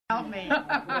Help me.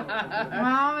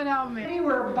 Mom, help me. We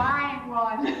were buying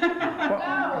one.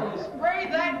 No, spray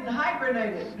that and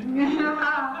hibernate it.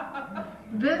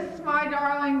 This, my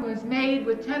darling, was made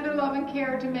with tender love and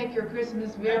care to make your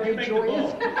Christmas very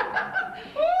joyous.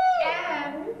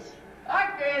 And I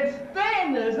can't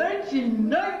stand this. Ain't she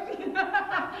nice?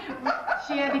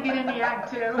 she had to get in the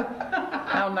act too.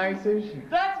 How nice is she?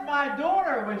 That's my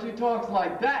daughter when she talks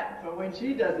like that. But when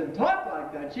she doesn't talk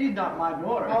like that, she's not my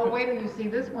daughter. Oh, wait till you see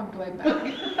this one played back.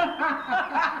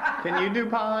 Can you do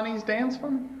PaHoney's dance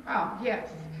for me? Oh, yes.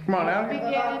 Come on out here.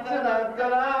 Begin to look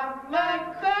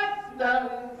like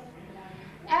Christmas.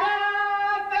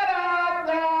 After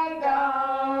we go.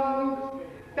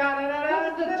 That's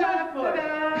the tush push.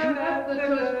 That's the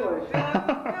tush push.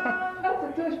 That's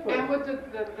the tush push. And with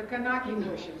the Kanaki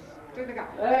bushes. Do the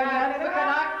That's the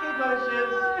Kanaki bushes.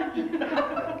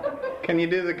 Can you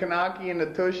do the Kanaki and the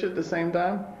tush at the same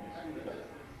time?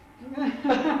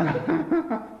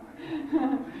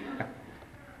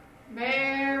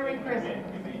 Merry Christmas.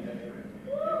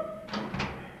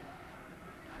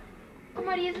 Oh,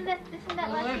 Marty, isn't that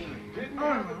lucky?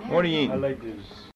 What are you eating? I like this.